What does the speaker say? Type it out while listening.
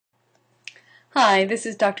Hi, this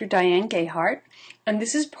is Dr. Diane Gehart, and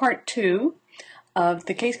this is part 2 of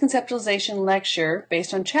the case conceptualization lecture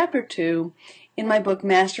based on chapter 2 in my book,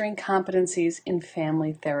 Mastering Competencies in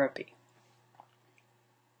Family Therapy.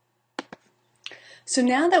 So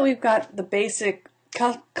now that we've got the basic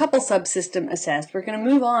couple subsystem assessed, we're going to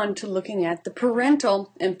move on to looking at the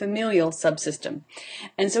parental and familial subsystem.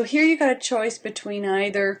 And so here you've got a choice between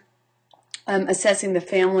either assessing the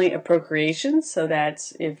family of procreation, so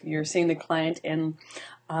that's if you're seeing the client and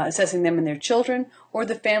assessing them and their children, or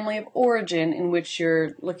the family of origin, in which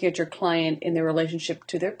you're looking at your client in their relationship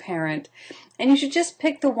to their parent. And you should just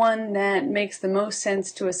pick the one that makes the most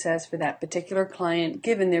sense to assess for that particular client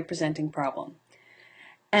given their presenting problem.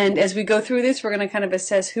 And as we go through this, we're going to kind of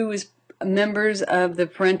assess who is members of the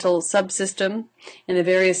parental subsystem and the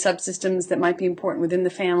various subsystems that might be important within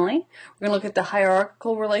the family. We're going to look at the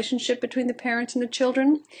hierarchical relationship between the parents and the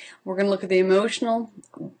children. We're going to look at the emotional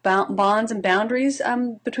bonds and boundaries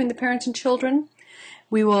between the parents and children.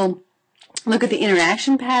 We will look at the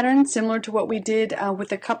interaction pattern, similar to what we did with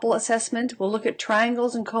the couple assessment. We'll look at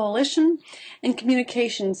triangles and coalition, and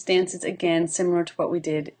communication stances, again, similar to what we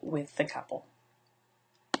did with the couple.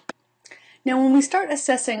 Now, when we start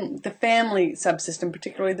assessing the family subsystem,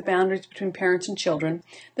 particularly the boundaries between parents and children,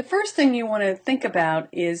 the first thing you want to think about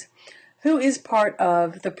is who is part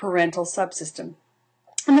of the parental subsystem.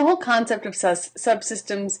 And the whole concept of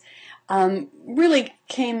subsystems really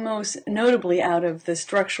came most notably out of the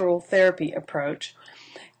structural therapy approach.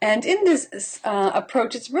 And in this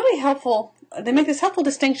approach, it's really helpful. They make this helpful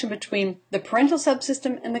distinction between the parental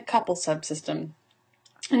subsystem and the couple subsystem.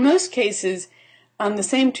 In most cases, the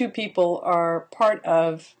same two people are part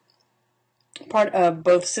of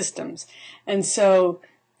both systems. And so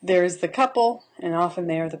there's the couple, and often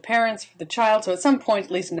they are the parents for the child. So at some point,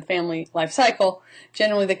 at least in the family life cycle,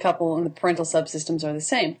 generally the couple and the parental subsystems are the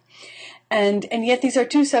same. And yet these are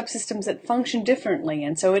two subsystems that function differently.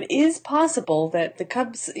 And so it is possible that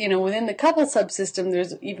within the couple subsystem,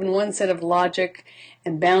 there's even one set of logic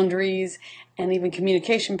and boundaries and even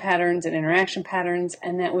communication patterns and interaction patterns,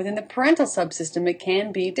 and that within the parental subsystem, it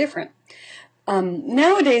can be different.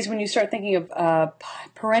 Nowadays, when you start thinking of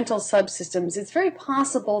parental subsystems, it's very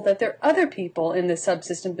possible that there are other people in the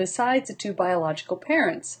subsystem besides the two biological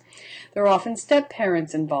parents. There are often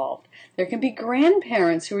step-parents involved. There can be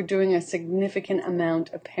grandparents who are doing a significant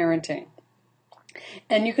amount of parenting.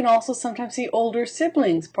 And you can also sometimes see older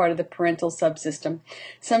siblings part of the parental subsystem.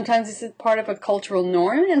 Sometimes this is part of a cultural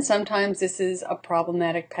norm, and sometimes this is a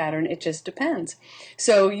problematic pattern. It just depends.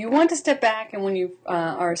 So you want to step back, and when you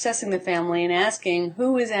are assessing the family and asking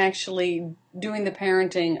who is actually doing the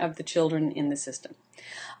parenting of the children in the system.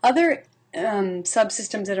 Other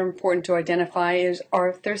subsystems that are important to identify are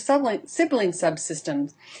if there's sibling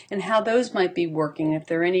subsystems and how those might be working, if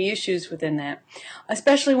there are any issues within that,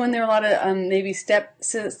 especially when there are a lot of maybe step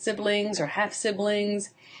siblings or half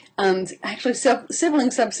siblings. Actually,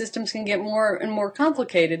 sibling subsystems can get more and more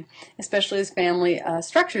complicated, especially as family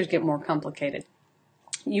structures get more complicated.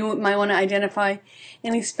 You might want to identify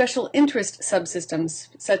any special interest subsystems,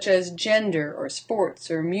 such as gender or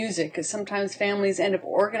sports or music, because sometimes families end up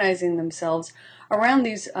organizing themselves around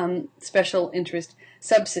these special interest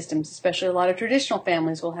subsystems. Especially a lot of traditional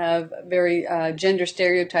families will have very gender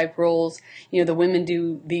stereotype roles. You know, the women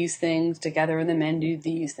do these things together and the men do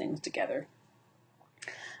these things together.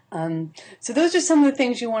 So those are some of the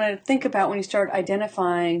things you want to think about when you start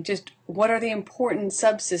identifying just what are the important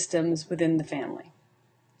subsystems within the family.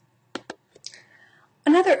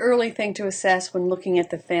 Another early thing to assess when looking at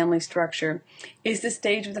the family structure is the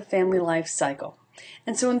stage of the family life cycle.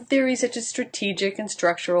 And so in theories such as strategic and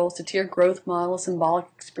structural, satir growth model, symbolic,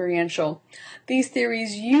 experiential, these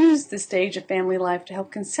theories use the stage of family life to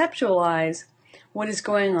help conceptualize what is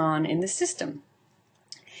going on in the system.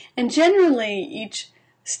 And generally, each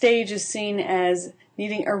stage is seen as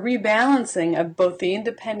needing a rebalancing of both the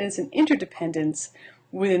independence and interdependence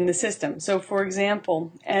within the system. So for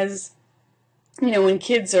example, as when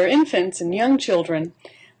kids are infants and young children,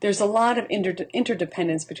 there's a lot of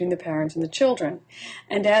interdependence between the parents and the children.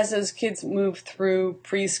 And as those kids move through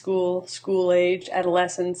preschool, school age,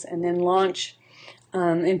 adolescence, and then launch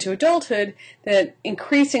into adulthood, that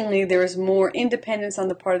increasingly there is more independence on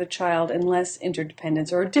the part of the child and less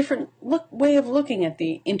interdependence, or a different way of looking at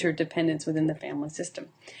the interdependence within the family system.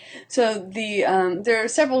 So there are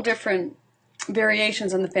several different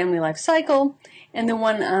variations on the family life cycle, and the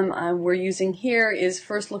one we're using here is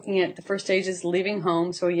first looking at the first stage is leaving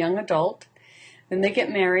home, so a young adult. Then they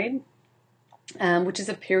get married, which is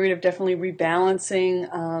a period of definitely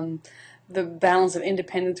rebalancing the balance of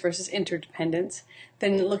independence versus interdependence.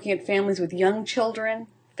 Then looking at families with young children,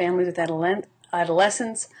 families with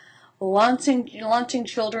adolescence, launching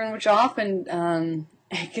children, which often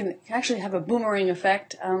can actually have a boomerang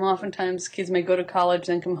effect. Oftentimes kids may go to college,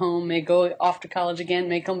 then come home, may go off to college again,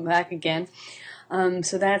 may come back again.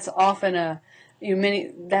 So that's often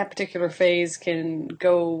that particular phase can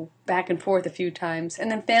go back and forth a few times. And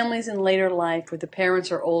then families in later life where the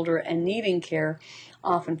parents are older and needing care,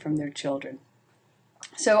 often from their children.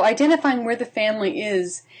 So identifying where the family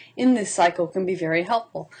is in this cycle can be very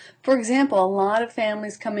helpful. For example, a lot of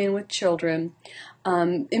families come in with children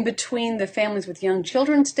in between the families with young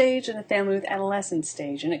children stage and the family with adolescent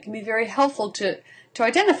stage. And it can be very helpful to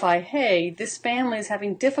identify, hey, this family is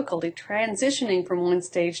having difficulty transitioning from one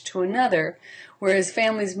stage to another, whereas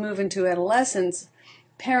families move into adolescence,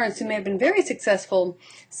 parents who may have been very successful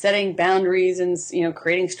setting boundaries and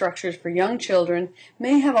creating structures for young children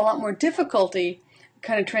may have a lot more difficulty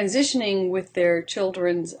kind of transitioning with their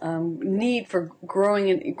children's need for growing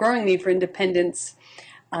need for independence,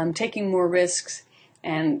 taking more risks,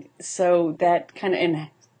 and so that kind of, and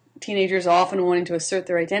teenagers often wanting to assert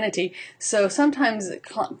their identity. So sometimes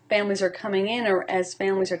families are coming in, or as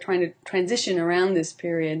families are trying to transition around this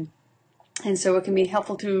period, and so it can be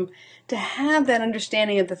helpful to have that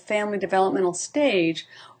understanding of the family developmental stage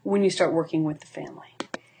when you start working with the family.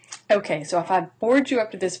 Okay, so if I've bored you up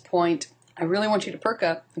to this point, I really want you to perk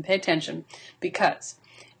up and pay attention, because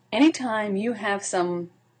anytime you have some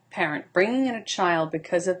parent bringing in a child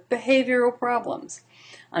because of behavioral problems,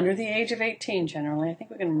 under the age of 18 generally, I think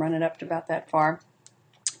we can run it up to about that far,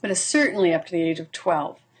 but it's certainly up to the age of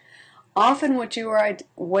 12. Often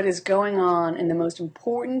what is going on, and the most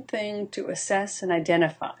important thing to assess and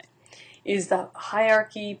identify, is the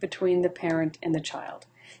hierarchy between the parent and the child.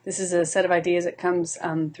 This is a set of ideas that comes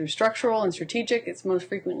through structural and strategic. It's most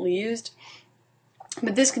frequently used.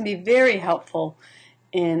 But this can be very helpful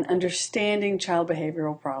in understanding child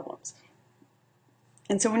behavioral problems.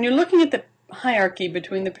 And so when you're looking at the hierarchy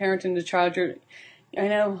between the parent and the child, I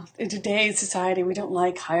know in today's society we don't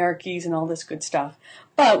like hierarchies and all this good stuff.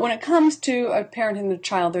 But when it comes to a parent and a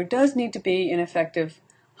child, there does need to be an effective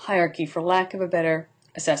hierarchy, for lack of a better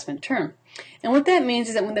assessment term. And what that means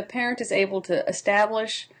is that when the parent is able to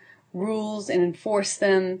establish rules and enforce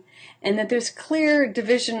them, and that there's clear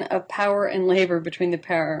division of power and labor between the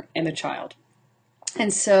parent and the child.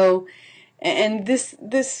 And so, and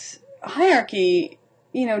this hierarchy,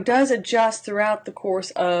 does adjust throughout the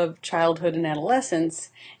course of childhood and adolescence,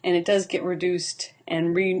 and it does get reduced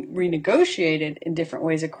and renegotiated in different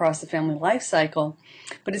ways across the family life cycle.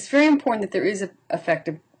 But it's very important that there is an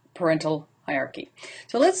effective parental hierarchy.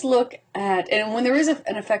 So let's look at, and when there is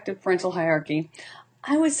an effective parental hierarchy,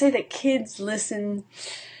 I would say that kids listen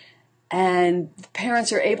and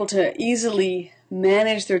parents are able to easily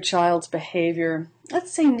manage their child's behavior,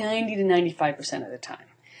 let's say 90 to 95% of the time.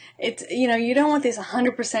 It's, you don't want this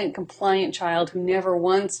 100% compliant child who never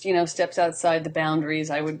once, steps outside the boundaries.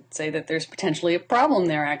 I would say that there's potentially a problem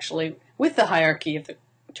there, actually, with the hierarchy if the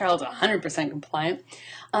child's 100% compliant.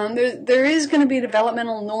 There is going to be a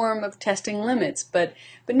developmental norm of testing limits, but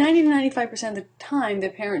 90 to 95% of the time, the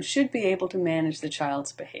parent should be able to manage the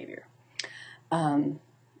child's behavior.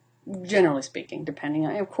 Generally speaking, depending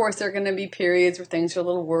on, of course, there are going to be periods where things are a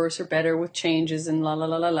little worse or better with changes and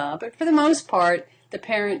but for the most part, the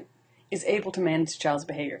parent is able to manage the child's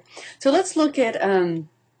behavior. So let's look at,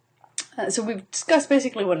 so we've discussed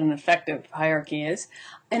basically what an effective hierarchy is.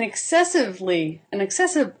 An excessive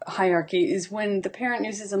hierarchy is when the parent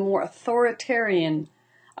uses a more authoritarian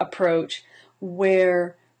approach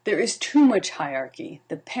where there is too much hierarchy.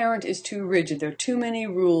 The parent is too rigid. There are too many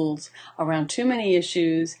rules around too many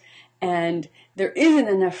issues, and there isn't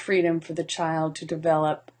enough freedom for the child to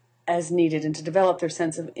develop as needed and to develop their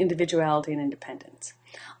sense of individuality and independence.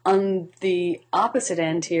 On the opposite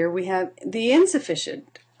end here, we have the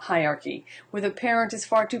insufficient hierarchy, where the parent is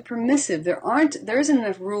far too permissive. There isn't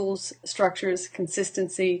enough rules, structures,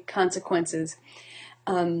 consistency, consequences,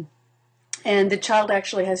 and the child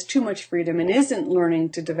actually has too much freedom and isn't learning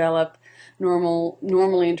to develop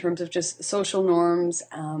normally in terms of just social norms,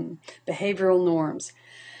 behavioral norms.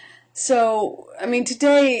 So,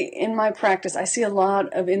 today in my practice, I see a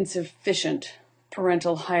lot of insufficient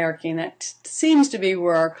parental hierarchy, and that seems to be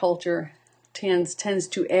where our culture tends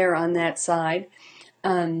to err on that side.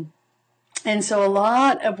 And so a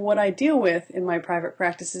lot of what I deal with in my private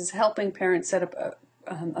practice is helping parents set up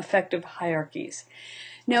effective hierarchies.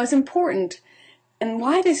 Now, it's important, and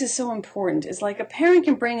why this is so important is like a parent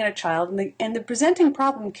can bring in a child, and the presenting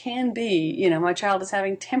problem can be, my child is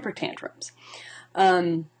having temper tantrums.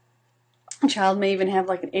 A child may even have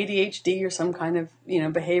like an ADHD or some kind of,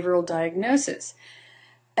 behavioral diagnosis.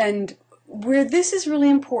 And where this is really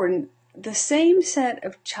important, the same set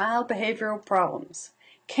of child behavioral problems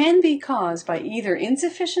can be caused by either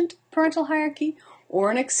insufficient parental hierarchy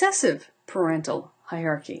or an excessive parental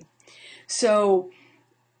hierarchy. So,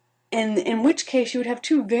 in which case you would have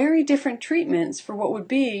two very different treatments for what would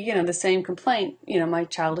be, the same complaint. My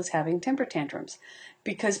child is having temper tantrums.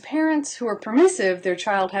 Because parents who are permissive, their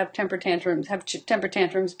child have temper tantrums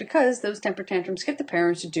because those temper tantrums get the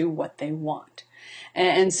parents to do what they want.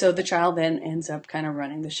 And so the child then ends up kind of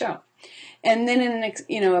running the show. And then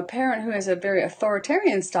in a parent who has a very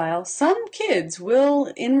authoritarian style, some kids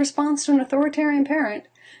will, in response to an authoritarian parent,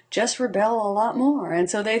 just rebel a lot more. And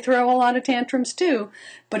so they throw a lot of tantrums too,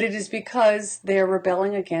 but it is because they're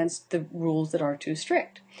rebelling against the rules that are too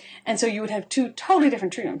strict. And so you would have two totally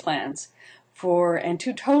different treatment plans and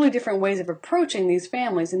two totally different ways of approaching these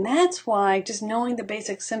families. And that's why just knowing the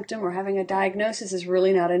basic symptom or having a diagnosis is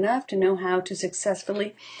really not enough to know how to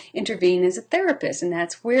successfully intervene as a therapist. And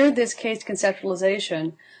that's where this case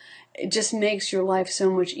conceptualization, it just makes your life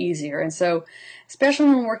so much easier. And so, especially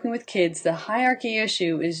when working with kids, the hierarchy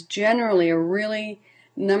issue is generally a really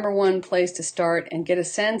number one place to start and get a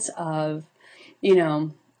sense of,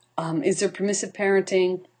 is there permissive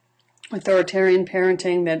parenting, authoritarian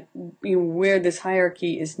parenting, that where this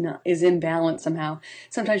hierarchy is imbalanced somehow.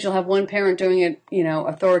 Sometimes you'll have one parent doing it,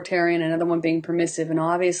 authoritarian, another one being permissive, and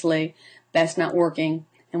obviously that's not working.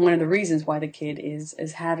 And one of the reasons why the kid is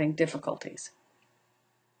having difficulties.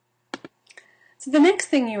 So the next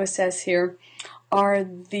thing you assess here are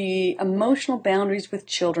the emotional boundaries with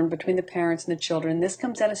children between the parents and the children. This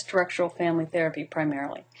comes out of structural family therapy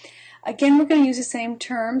primarily. Again, we're going to use the same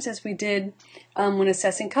terms as we did when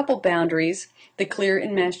assessing couple boundaries, the clear,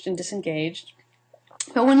 enmeshed, and disengaged.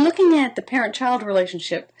 But when looking at the parent-child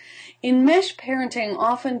relationship, enmeshed parenting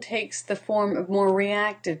often takes the form of more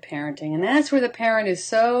reactive parenting, and that's where the parent is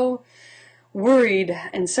so worried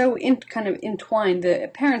and so kind of entwined. The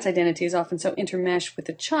parent's identity is often so intermeshed with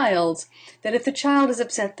the child's that if the child is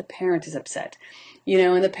upset, the parent is upset.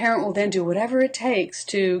 And the parent will then do whatever it takes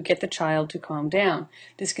to get the child to calm down.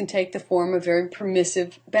 This can take the form of very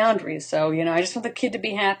permissive boundaries. So, I just want the kid to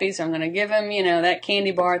be happy, so I'm going to give him, that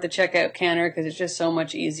candy bar at the checkout counter because it's just so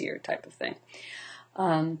much easier type of thing.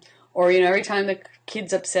 Or, every time the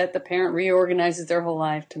kid's upset, the parent reorganizes their whole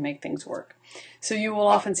life to make things work. So you will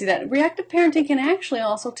often see that. Reactive parenting can actually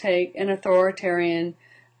also take an authoritarian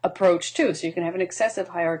approach too. So you can have an excessive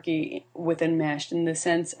hierarchy with enmeshed in the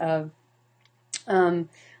sense of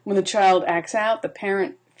when the child acts out, the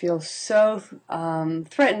parent feels so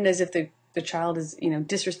threatened as if the child is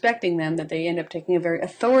disrespecting them that they end up taking a very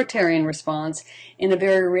authoritarian response in a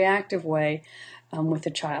very reactive way with the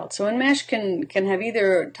child. So enmeshed can have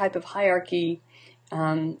either type of hierarchy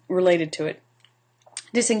related to it.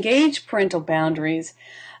 Disengaged parental boundaries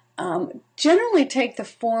generally take the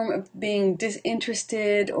form of being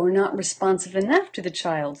disinterested or not responsive enough to the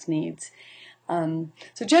child's needs.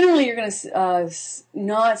 So generally you're going to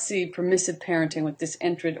not see permissive parenting with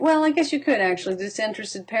disinterested. Well, I guess you could actually.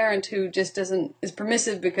 Disinterested parent who just is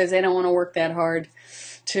permissive because they don't want to work that hard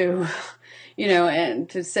to, and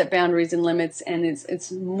to set boundaries and limits, and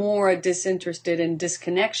it's more disinterested and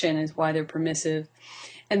disconnection is why they're permissive.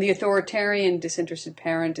 And the authoritarian disinterested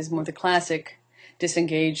parent is more the classic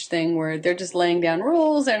disengaged thing where they're just laying down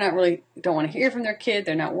rules. They're not really, don't want to hear from their kid.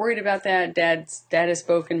 They're not worried about that. Dad has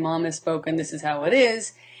spoken, mom has spoken. This is how it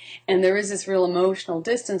is. And there is this real emotional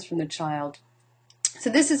distance from the child. So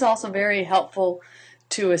this is also very helpful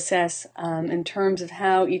to assess in terms of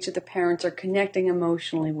how each of the parents are connecting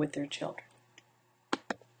emotionally with their children.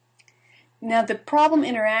 Now, the problem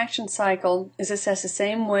interaction cycle is assessed the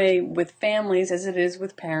same way with families as it is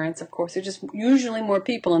with parents. Of course, there's just usually more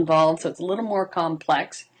people involved, so it's a little more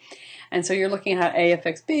complex. And so you're looking at how A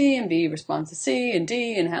affects B, and B responds to C, and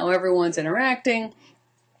D, and how everyone's interacting.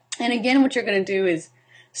 And again, what you're going to do is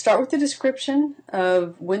start with the description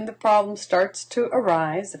of when the problem starts to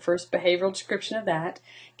arise, the first behavioral description of that.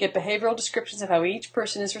 Get behavioral descriptions of how each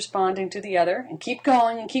person is responding to the other, and keep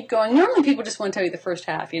going and keep going. Normally people just want to tell you the first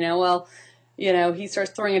half, he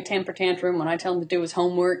starts throwing a temper tantrum when I tell him to do his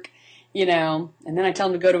homework, and then I tell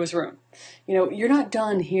him to go to his room. You're not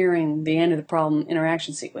done hearing the end of the problem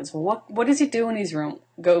interaction sequence. Well, what does he do when he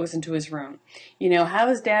goes into his room? How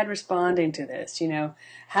is dad responding to this?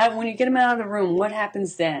 When you get him out of the room, what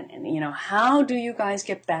happens then? And, how do you guys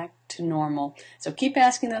get back to normal? So keep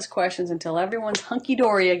asking those questions until everyone's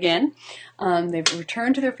hunky-dory again. They've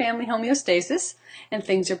returned to their family homeostasis and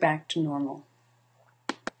things are back to normal.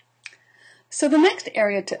 So the next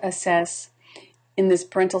area to assess in this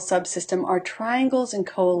parental subsystem are triangles and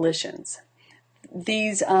coalitions.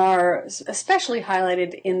 these are especially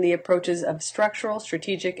highlighted in the approaches of structural,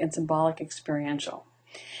 strategic, and symbolic experiential.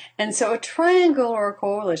 And so a triangle or a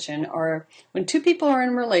coalition are when two people are in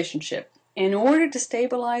a relationship. In order to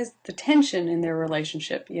stabilize the tension in their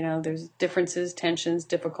relationship, there's differences, tensions,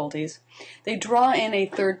 difficulties, they draw in a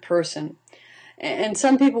third person. And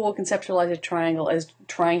some people will conceptualize a triangle as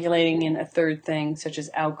triangulating in a third thing, such as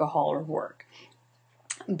alcohol or work.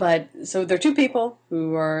 But so there are two people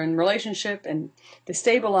who are in a relationship, and to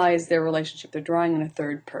stabilize their relationship, they're drawing in a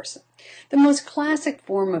third person. The most classic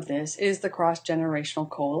form of this is the cross-generational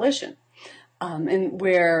coalition, and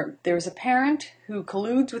where there's a parent who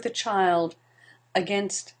colludes with a child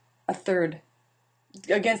against the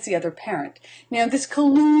other parent. Now, this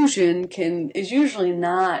collusion is usually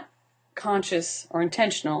not conscious or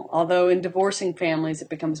intentional, although in divorcing families it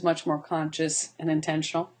becomes much more conscious and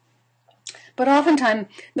intentional. But oftentimes,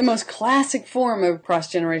 the most classic form of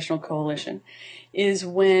cross-generational coalition is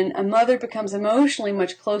when a mother becomes emotionally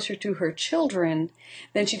much closer to her children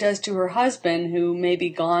than she does to her husband, who may be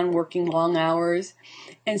gone working long hours.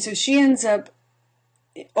 And so she ends up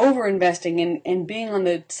over-investing and being on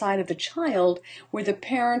the side of the child, where the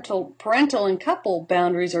parental and couple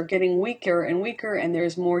boundaries are getting weaker and weaker, and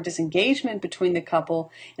there's more disengagement between the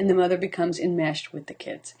couple, and the mother becomes enmeshed with the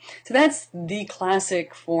kids. So that's the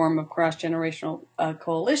classic form of cross-generational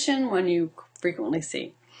coalition, one you frequently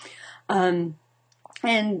see.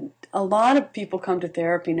 And a lot of people come to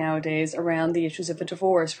therapy nowadays around the issues of a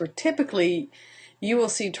divorce, where typically you will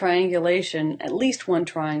see triangulation, at least one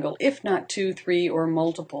triangle, if not two, three, or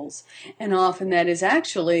multiples. And often that is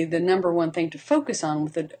actually the number one thing to focus on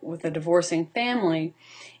with a divorcing family,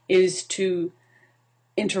 is to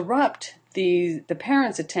interrupt the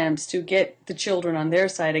parents' attempts to get the children on their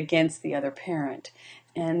side against the other parent.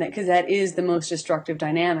 And because that is the most destructive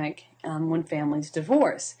dynamic when families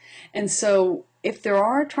divorce. And so if there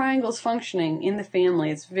are triangles functioning in the family,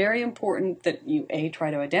 it's very important that you, A, try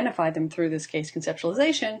to identify them through this case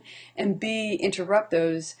conceptualization, and B, interrupt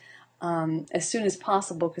those as soon as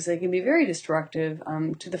possible, because they can be very destructive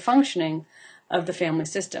to the functioning of the family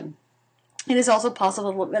system. It is also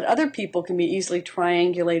possible that other people can be easily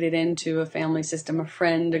triangulated into a family system: a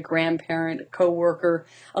friend, a grandparent, a coworker,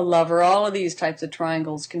 a lover. All of these types of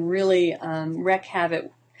triangles can really wreak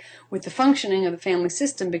havoc with the functioning of the family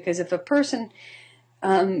system, because if a person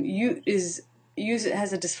has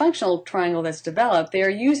a dysfunctional triangle that's developed, they are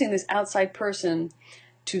using this outside person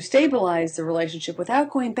to stabilize the relationship without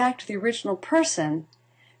going back to the original person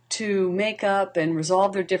to make up and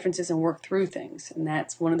resolve their differences and work through things. And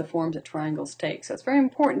that's one of the forms that triangles take. So it's very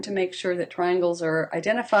important to make sure that triangles are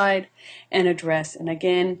identified and addressed. And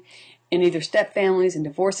again, in either step families and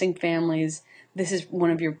divorcing families, this is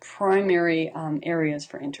one of your primary areas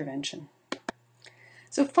for intervention.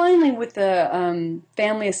 So finally, with the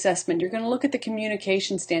family assessment, you're going to look at the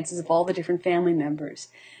communication stances of all the different family members.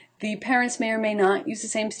 The parents may or may not use the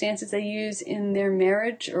same stances they use in their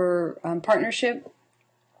marriage or partnership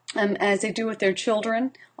as they do with their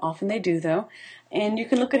children. Often they do, though. And you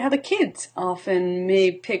can look at how the kids often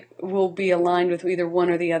will be aligned with either one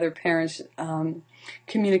or the other parent's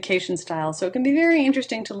communication style. So it can be very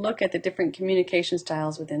interesting to look at the different communication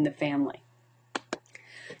styles within the family.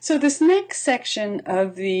 So this next section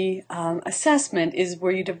of the assessment is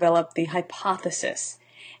where you develop the hypothesis.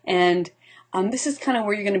 And this is kind of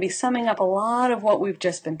where you're going to be summing up a lot of what we've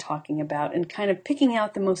just been talking about and kind of picking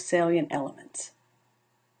out the most salient elements.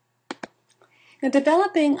 Now,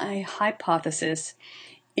 developing a hypothesis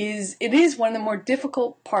is one of the more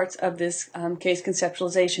difficult parts of this case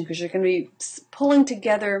conceptualization, because you're going to be pulling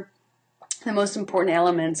together the most important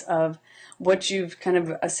elements of what you've kind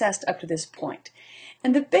of assessed up to this point.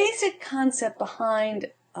 And the basic concept behind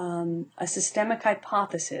a systemic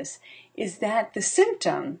hypothesis is that the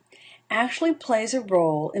symptom actually plays a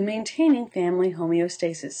role in maintaining family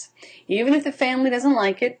homeostasis. Even if the family doesn't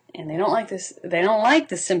like it, and they don't like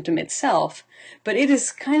the symptom itself, but it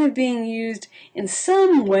is kind of being used in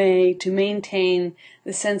some way to maintain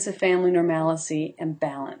the sense of family normalcy and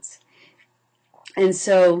balance. And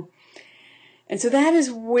so that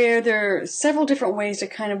is where there are several different ways to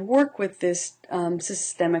kind of work with this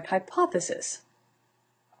systemic hypothesis.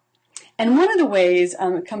 And one of the ways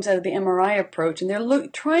it comes out of the MRI approach, and they're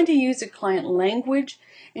trying to use the client language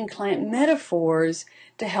and client metaphors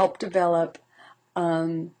to help develop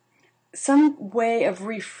some way of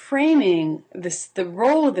reframing the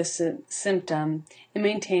role of the symptom in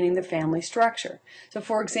maintaining the family structure. So,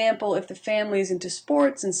 for example, if the family is into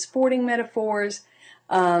sports and sporting metaphors,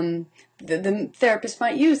 the therapist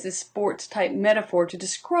might use this sports type metaphor to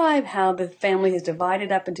describe how the family is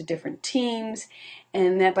divided up into different teams,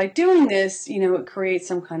 and that by doing this, it creates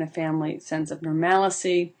some kind of family sense of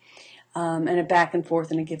normalcy, and a back and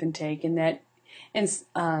forth and a give and take, and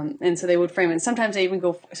so they would frame it. And sometimes they even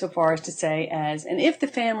go so far as to say and if the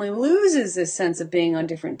family loses this sense of being on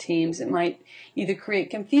different teams, it might either create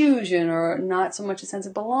confusion or not so much a sense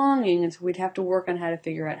of belonging, and so we'd have to work on how to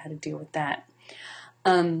figure out how to deal with that.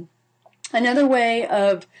 Another way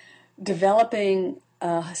of developing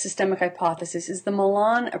a systemic hypothesis is the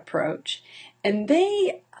Milan approach, and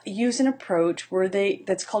they use an approach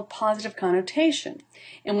that's called positive connotation.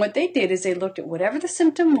 And what they did is they looked at whatever the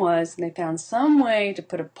symptom was, and they found some way to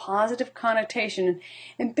put a positive connotation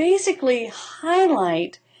and basically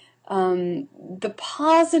highlight the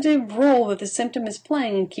positive role that the symptom is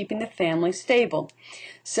playing in keeping the family stable.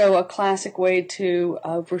 So a classic way to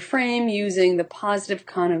reframe using the positive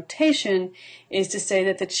connotation is to say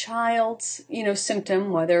that the child's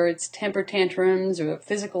symptom, whether it's temper tantrums or a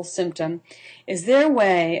physical symptom, is their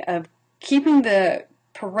way of keeping the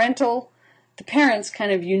parents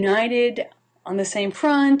kind of united on the same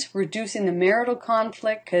front, reducing the marital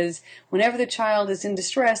conflict, because whenever the child is in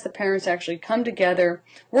distress, the parents actually come together,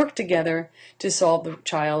 work together to solve the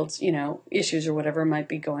child's, issues or whatever might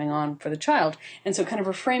be going on for the child. And so kind of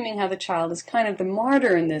reframing how the child is kind of the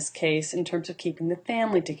martyr in this case in terms of keeping the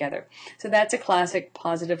family together. So that's a classic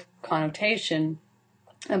positive connotation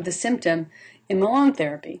of the symptom in Milan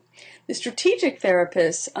therapy. The strategic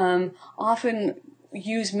therapists often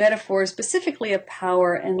use metaphors specifically of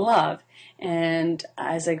power and love. And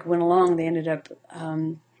as I went along, they ended up,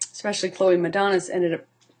 especially Chloe Madonna's, ended up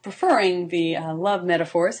preferring the love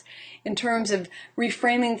metaphors in terms of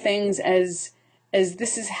reframing things as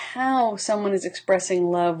this is how someone is expressing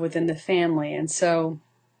love within the family. And so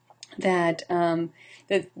that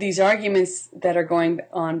these arguments that are going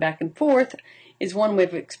on back and forth is one way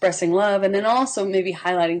of expressing love, and then also maybe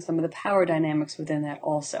highlighting some of the power dynamics within that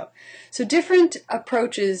also. So different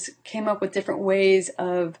approaches came up with different ways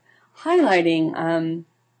of highlighting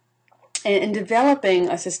and developing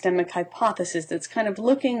a systemic hypothesis that's kind of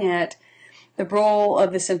looking at the role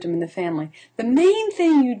of the symptom in the family. The main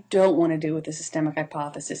thing you don't want to do with the systemic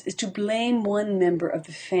hypothesis is to blame one member of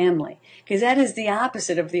the family, because that is the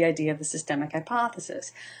opposite of the idea of the systemic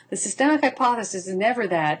hypothesis. The systemic hypothesis is never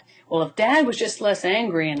that, well, if dad was just less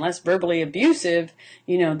angry and less verbally abusive,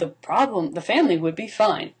 the family would be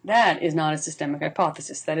fine. That is not a systemic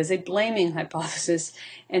hypothesis. That is a blaming hypothesis,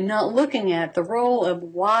 and not looking at the role of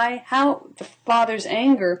how the father's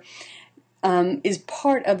anger is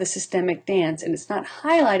part of the systemic dance, and it's not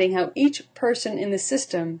highlighting how each person in the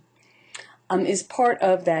system is part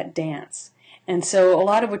of that dance. And so a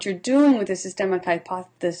lot of what you're doing with the systemic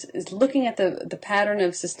hypothesis is looking at the pattern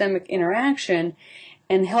of systemic interaction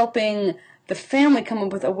and helping the family come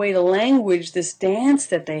up with a way to language this dance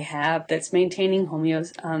that they have that's maintaining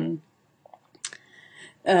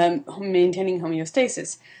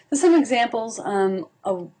homeostasis. So some examples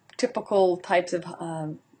of typical types of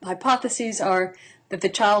hypotheses are that the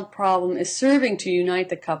child problem is serving to unite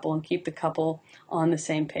the couple and keep the couple on the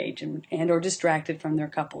same page and or distracted from their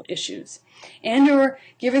couple issues, and or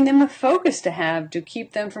giving them a focus to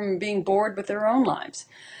keep them from being bored with their own lives.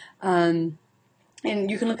 And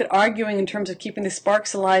you can look at arguing in terms of keeping the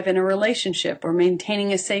sparks alive in a relationship or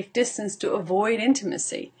maintaining a safe distance to avoid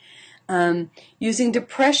intimacy. Using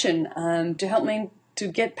depression to help to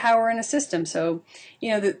get power in a system. So,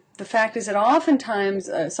 the fact is that oftentimes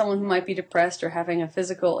someone who might be depressed or having a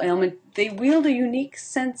physical ailment, they wield a unique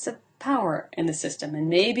sense of power in the system. And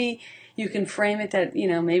maybe you can frame it that,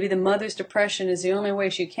 maybe the mother's depression is the only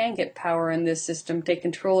way she can get power in this system, take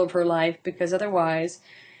control of her life, because otherwise,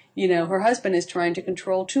 her husband is trying to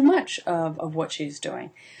control too much of what she's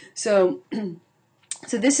doing. So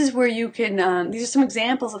this is where you can, these are some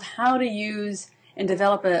examples of how to use and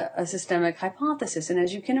develop a systemic hypothesis. And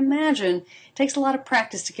as you can imagine, it takes a lot of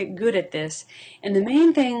practice to get good at this. And the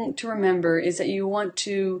main thing to remember is that you want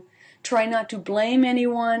to try not to blame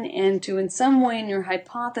anyone, and to, in some way in your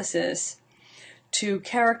hypothesis, to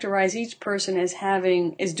characterize each person as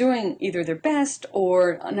doing either their best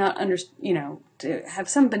or to have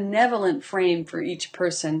some benevolent frame for each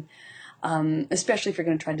person, especially if you're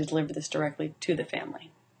going to try to deliver this directly to the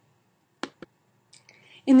family.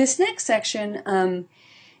 In this next section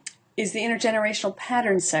is the intergenerational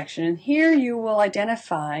patterns section, and here you will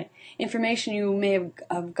identify information you may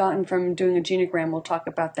have gotten from doing a genogram. We'll talk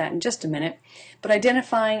about that in just a minute, but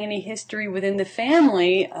identifying any history within the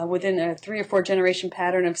family, within a 3 or 4 generation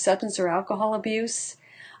pattern of substance or alcohol abuse,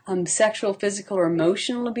 sexual, physical, or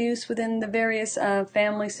emotional abuse within the various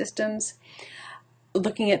family systems,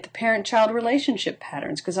 looking at the parent-child relationship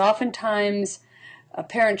patterns, because oftentimes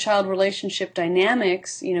parent-child relationship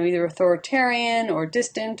dynamics, either authoritarian or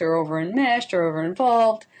distant or over-enmeshed or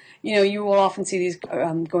over-involved, you will often see these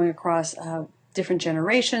going across different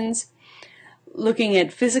generations. Looking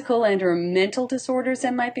at physical and or mental disorders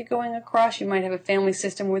that might be going across. You might have a family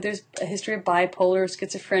system where there's a history of bipolar,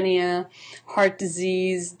 schizophrenia, heart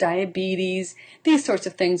disease, diabetes. These sorts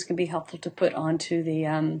of things can be helpful to put onto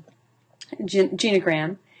the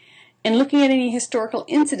genogram. And looking at any historical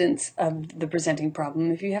incidents of the presenting problem.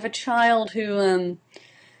 If you have a child who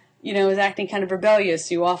is acting kind of rebellious,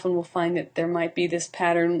 you often will find that there might be this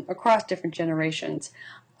pattern across different generations.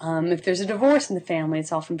 If there's a divorce in the family,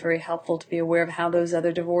 it's often very helpful to be aware of how those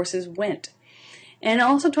other divorces went. And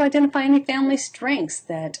also to identify any family strengths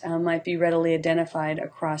that might be readily identified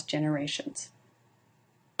across generations.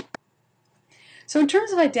 So in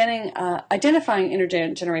terms of identifying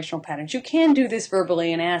intergenerational patterns, you can do this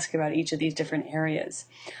verbally and ask about each of these different areas.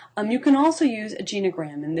 You can also use a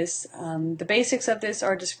genogram, and the basics of this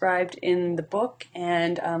are described in the book,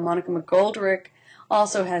 and Monica McGoldrick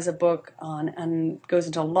also has a book on and goes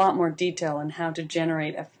into a lot more detail on how to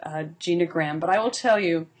generate a genogram. But I will tell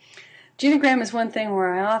you, genogram is one thing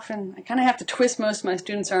where I kind of have to twist most of my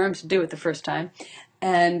students' arms to do it the first time.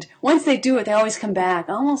 And once they do it, they always come back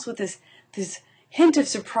almost with this hint of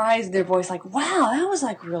surprise in their voice, like, wow, that was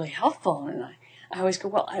like really helpful. And I always go,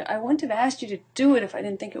 well, I wouldn't have asked you to do it if I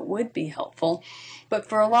didn't think it would be helpful. But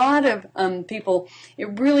for a lot of people,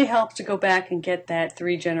 it really helps to go back and get that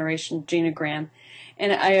 3-generation genogram.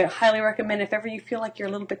 And I highly recommend, if ever you feel like you're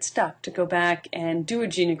a little bit stuck, to go back and do a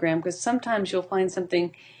genogram, because sometimes you'll find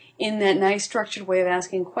something in that nice structured way of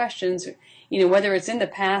asking questions, whether it's in the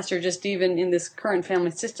past or just even in this current family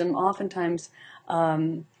system, oftentimes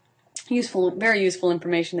very useful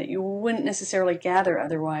information that you wouldn't necessarily gather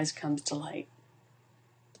otherwise comes to light.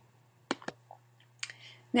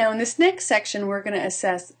 Now in this next section, we're going to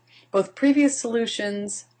assess both previous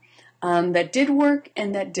solutions that did work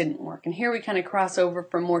and that didn't work. And here we kind of cross over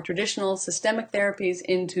from more traditional systemic therapies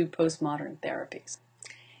into postmodern therapies.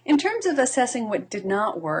 In terms of assessing what did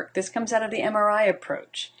not work, this comes out of the MRI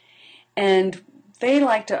approach. And they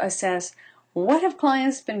like to assess, what have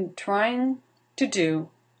clients been trying to do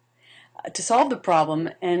to solve the problem,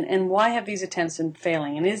 and why have these attempts been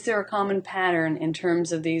failing? And is there a common pattern in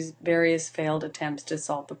terms of these various failed attempts to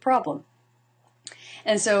solve the problem?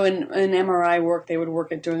 And so in MRI work, they would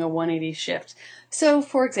work at doing a 180 shift. So,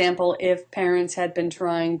 for example, if parents had been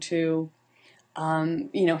trying to,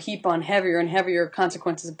 heap on heavier and heavier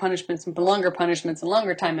consequences and punishments and longer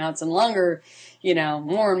timeouts and longer,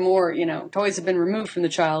 more and more, toys have been removed from the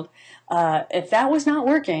child. If that was not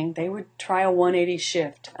working, they would try a 180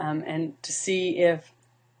 shift and to see if,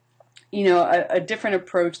 a different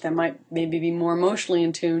approach that might maybe be more emotionally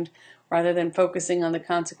in tune, rather than focusing on the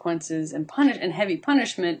consequences and heavy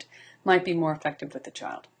punishment, might be more effective with the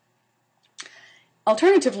child.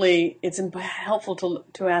 Alternatively, it's helpful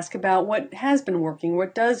to ask about what has been working,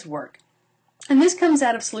 what does work. And this comes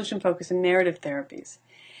out of solution-focused and narrative therapies.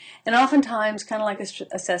 And oftentimes, kind of like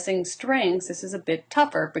assessing strengths, this is a bit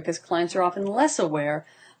tougher because clients are often less aware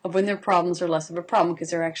of when their problems are less of a problem,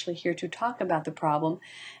 because they're actually here to talk about the problem,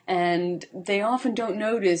 and they often don't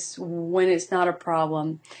notice when it's not a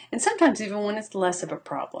problem, and sometimes even when it's less of a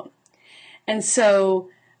problem. And so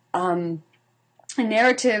in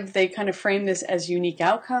narrative, they kind of frame this as unique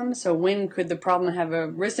outcomes. So when could the problem have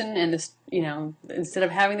arisen, and this, instead of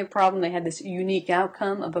having the problem, they had this unique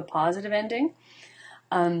outcome of a positive ending.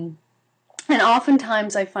 And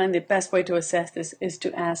oftentimes I find the best way to assess this is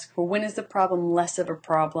to ask for, when is the problem less of a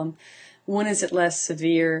problem? When is it less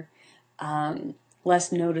severe,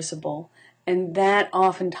 less noticeable? And that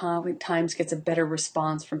oftentimes gets a better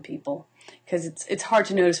response from people, because it's hard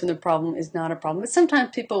to notice when the problem is not a problem. But sometimes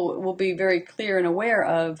people will be very clear and aware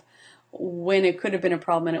of when it could have been a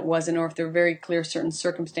problem and it wasn't, or if there are very clear certain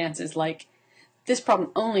circumstances, like this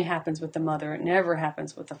problem only happens with the mother, it never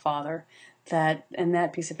happens with the father. And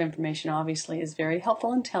that piece of information obviously is very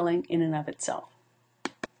helpful and telling in and of itself.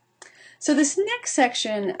 So this next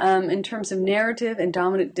section, in terms of narrative and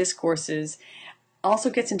dominant discourses, also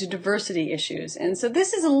gets into diversity issues. And so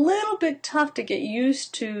this is a little bit tough to get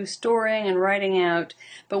used to storing and writing out,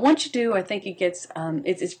 but once you do, I think it gets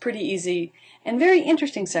it's pretty easy and very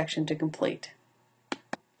interesting section to complete.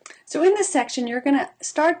 So in this section, you're going to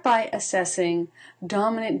start by assessing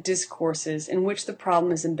dominant discourses in which the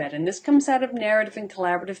problem is embedded. And this comes out of narrative and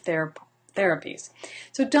collaborative therapies.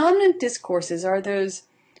 So dominant discourses are those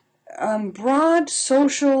broad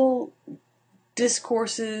social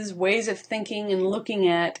discourses, ways of thinking and looking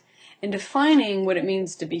at and defining what it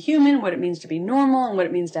means to be human, what it means to be normal, and what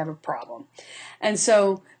it means to have a problem. And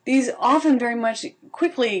so these often very much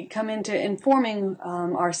quickly come into informing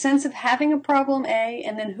our sense of having a problem, A,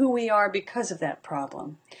 and then who we are because of that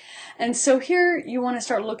problem. And so here you want to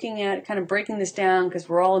start looking at kind of breaking this down, because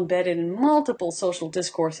we're all embedded in multiple social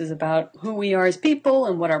discourses about who we are as people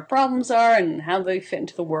and what our problems are and how they fit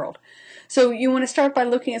into the world. So you want to start by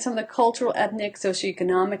looking at some of the cultural, ethnic,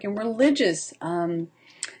 socioeconomic, and religious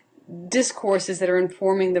discourses that are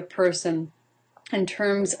informing the person in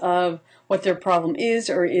terms of what their problem is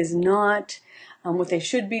or is not, what they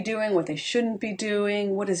should be doing, what they shouldn't be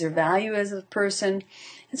doing, what is their value as a person.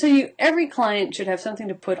 And so every client should have something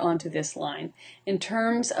to put onto this line in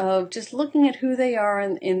terms of just looking at who they are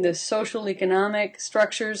in the social economic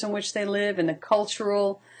structures in which they live, and the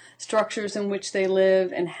cultural structures in which they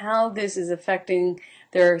live, and how this is affecting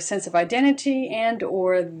their sense of identity and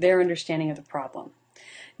or their understanding of the problem.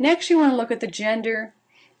 Next, you want to look at the gender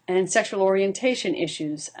and sexual orientation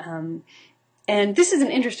issues. And this is an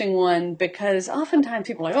interesting one because oftentimes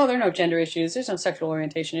people are like, oh, there are no gender issues, there's no sexual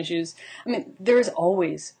orientation issues. I mean, there is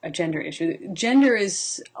always a gender issue. Gender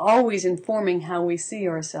is always informing how we see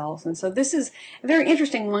ourselves. And so this is a very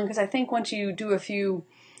interesting one, because I think once you do a few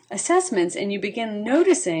assessments and you begin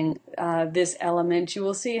noticing this element, you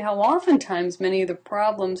will see how oftentimes many of the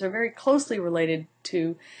problems are very closely related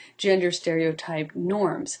to gender stereotype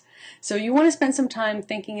norms. So you want to spend some time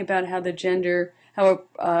thinking about how the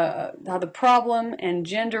problem and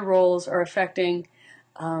gender roles are affecting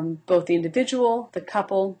both the individual, the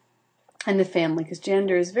couple, and the family, because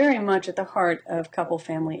gender is very much at the heart of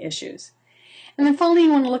couple-family issues. And then finally,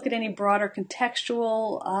 you want to look at any broader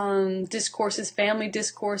contextual discourses, family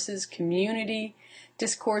discourses, community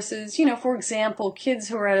discourses. You know, for example, kids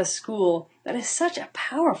who are at a school, that is such a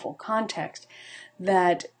powerful context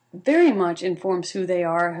that very much informs who they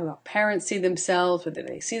are, how parents see themselves, whether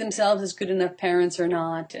they see themselves as good enough parents or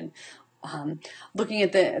not, and looking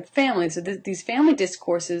at the families. So these family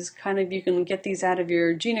discourses, kind of, you can get these out of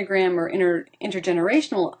your genogram or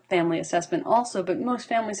intergenerational family assessment also, but most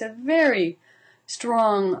families have very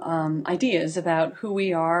strong ideas about who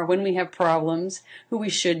we are, when we have problems, who we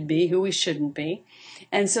should be, who we shouldn't be.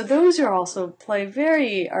 And so those are also are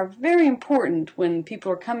very important when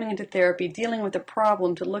people are coming into therapy, dealing with a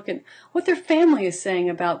problem, to look at what their family is saying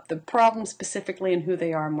about the problem specifically and who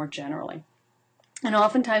they are more generally. And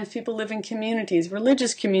oftentimes people live in communities,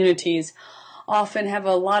 religious communities often have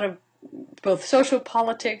a lot of both social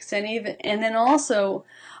politics and then also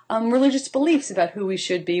religious beliefs about who we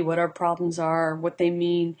should be, what our problems are, what they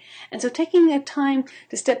mean. And so taking that time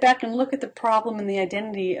to step back and look at the problem and the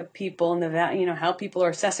identity of people and how people are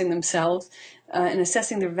assessing themselves and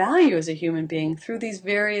assessing their value as a human being through these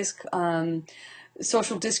various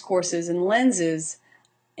social discourses and lenses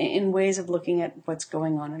in ways of looking at what's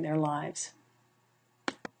going on in their lives.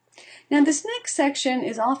 Now, this next section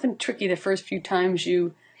is often tricky the first few times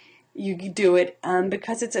you do it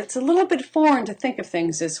because it's a little bit foreign to think of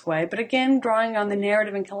things this way. But again, drawing on the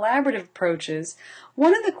narrative and collaborative approaches,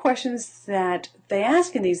 one of the questions that they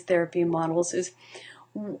ask in these therapy models is,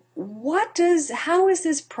 how is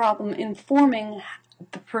this problem informing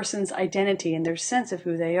the person's identity and their sense of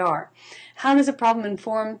who they are? How does a problem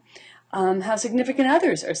inform how significant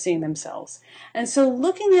others are seeing themselves? And so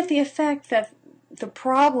looking at the effect that the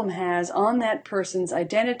problem has on that person's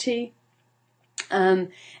identity,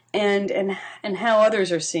 and how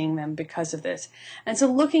others are seeing them because of this. And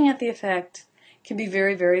so looking at the effect can be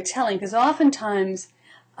very, very telling, because oftentimes,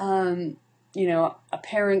 a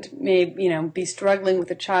parent may, be struggling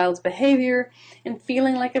with a child's behavior and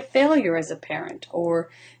feeling like a failure as a parent, or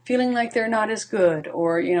feeling like they're not as good,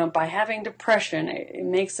 or, by having depression, it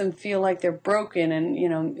makes them feel like they're broken.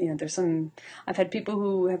 And, I've had people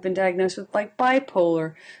who have been diagnosed with like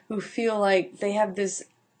bipolar, who feel like they have this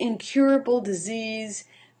incurable disease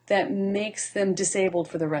that makes them disabled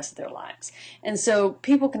for the rest of their lives. And so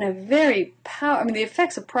people can have the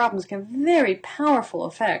effects of problems can have very powerful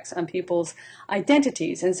effects on people's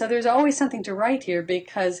identities. And so there's always something to write here,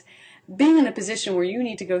 because being in a position where you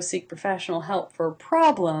need to go seek professional help for a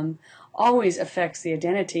problem always affects the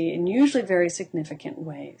identity in usually very significant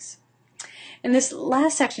ways. In this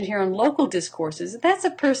last section here on local discourses, that's a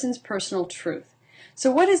person's personal truth. So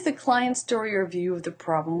what is the client's story or view of the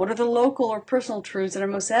problem? What are the local or personal truths that are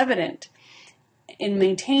most evident in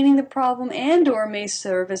maintaining the problem and or may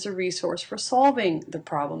serve as a resource for solving the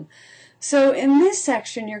problem? So in this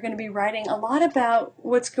section, you're going to be writing a lot about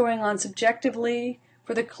what's going on subjectively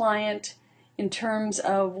for the client in terms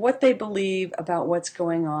of what they believe about what's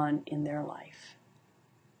going on in their life.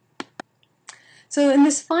 So in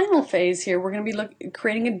this final phase here, we're going to be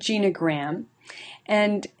creating a genogram.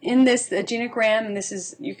 And in this, the genogram, and this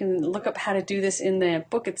is, you can look up how to do this in the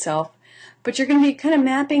book itself, but you're going to be kind of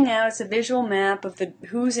mapping out, it's a visual map of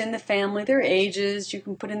who's in the family, their ages, you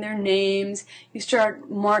can put in their names, you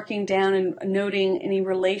start marking down and noting any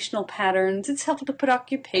relational patterns. It's helpful to put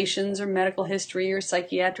occupations or medical history or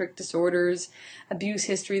psychiatric disorders, abuse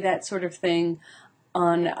history, that sort of thing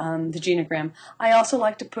on the genogram. I also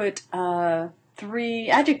like to put 3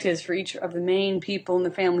 adjectives for each of the main people in the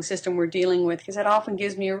family system we're dealing with, because that often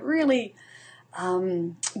gives me a really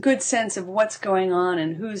good sense of what's going on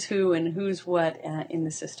and who's who and who's what in the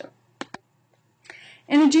system.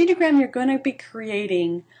 And a genogram you're going to be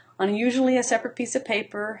creating on usually a separate piece of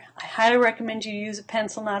paper. I highly recommend you use a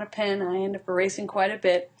pencil, not a pen. I end up erasing quite a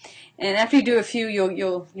bit. And after you do a few,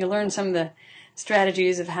 you'll learn some of the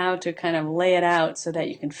strategies of how to kind of lay it out so that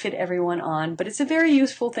you can fit everyone on. But it's a very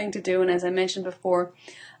useful thing to do, and as I mentioned before,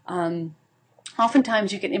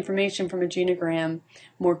 oftentimes you get information from a genogram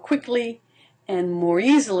more quickly and more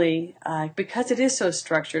easily because it is so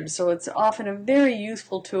structured. So it's often a very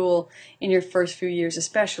useful tool in your first few years,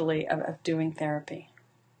 especially of doing therapy.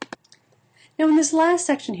 Now in this last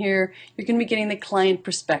section here, you're going to be getting the client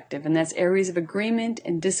perspective, and that's areas of agreement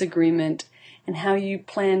and disagreement and how you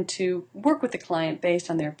plan to work with the client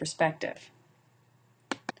based on their perspective.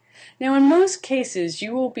 Now in most cases,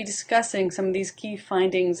 you will be discussing some of these key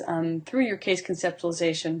findings through your case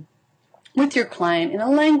conceptualization with your client in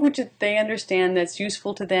a language that they understand that's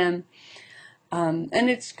useful to them. And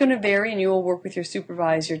it's going to vary, and you will work with your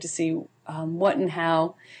supervisor to see what and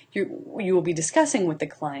how you will be discussing with the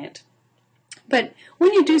client. But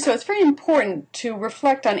when you do so, it's very important to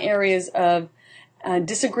reflect on areas of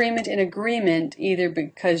disagreement and agreement, either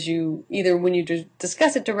when you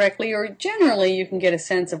discuss it directly, or generally you can get a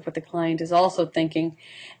sense of what the client is also thinking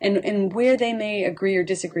and where they may agree or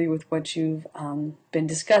disagree with what you've been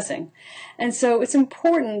discussing. And so it's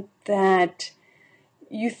important that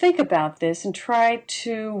you think about this and try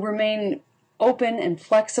to remain open and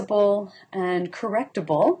flexible and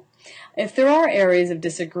correctable if there are areas of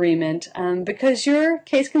disagreement, because your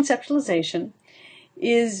case conceptualization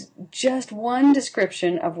is just one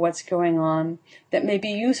description of what's going on that may be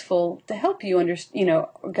useful to help you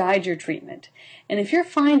guide your treatment. And if you're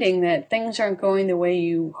finding that things aren't going the way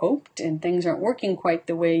you hoped and things aren't working quite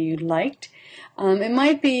the way you liked, it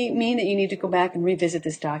might mean that you need to go back and revisit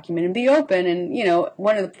this document and be open. And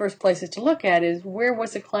one of the first places to look at is, where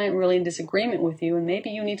was the client really in disagreement with you, and maybe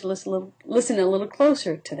you need to listen a little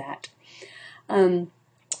closer to that.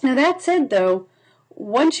 Now that said, though,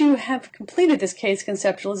 once you have completed this case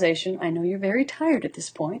conceptualization, I know you're very tired at this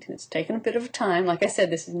point, and it's taken a bit of time. Like I said,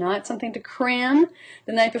 this is not something to cram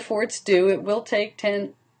the night before it's due. It will take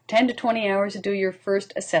 10 to 20 hours to do your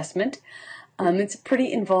first assessment. It's a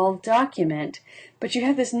pretty involved document, but you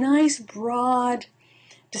have this nice broad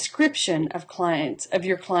description of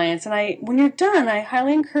your clients. And when you're done, I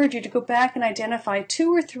highly encourage you to go back and identify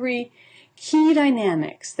 2 or 3 key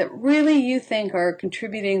dynamics that really you think are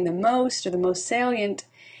contributing the most or the most salient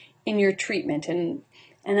in your treatment. And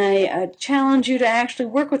I challenge you to actually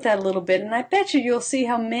work with that a little bit, and I bet you'll see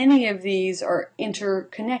how many of these are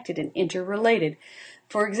interconnected and interrelated.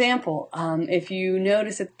 For example, if you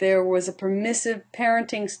notice that there was a permissive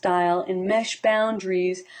parenting style and mesh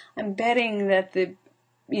boundaries, I'm betting that the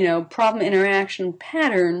problem interaction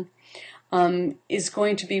pattern is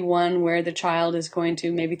going to be one where the child is going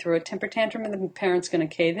to maybe throw a temper tantrum and the parent's going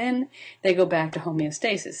to cave in. They go back to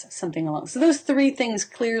homeostasis, something along. So those 3 things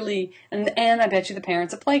clearly, and I bet you the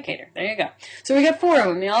parent's a placater. There you go. So we got 4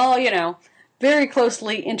 of them, all, very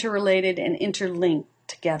closely interrelated and interlinked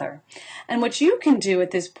together. And what you can do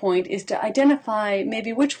at this point is to identify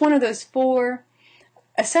maybe which one of those 4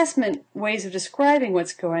 assessment ways of describing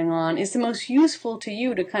what's going on is the most useful to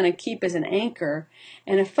you to kind of keep as an anchor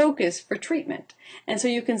and a focus for treatment. And so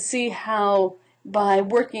you can see how by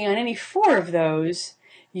working on any 4 of those,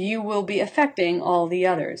 you will be affecting all the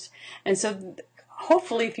others. And so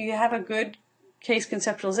hopefully if you have a good case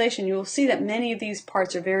conceptualization, you will see that many of these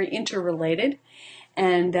parts are very interrelated,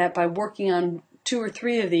 and that by working on 2 or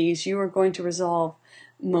 3 of these, you are going to resolve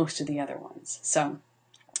most of the other ones. So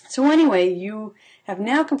anyway, you have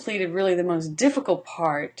now completed really the most difficult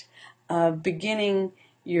part of beginning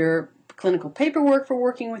your clinical paperwork for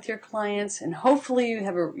working with your clients, and hopefully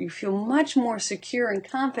you feel much more secure and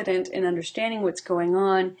confident in understanding what's going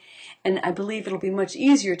on, and I believe it'll be much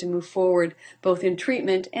easier to move forward both in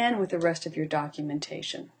treatment and with the rest of your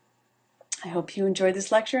documentation. I hope you enjoyed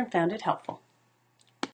this lecture and found it helpful.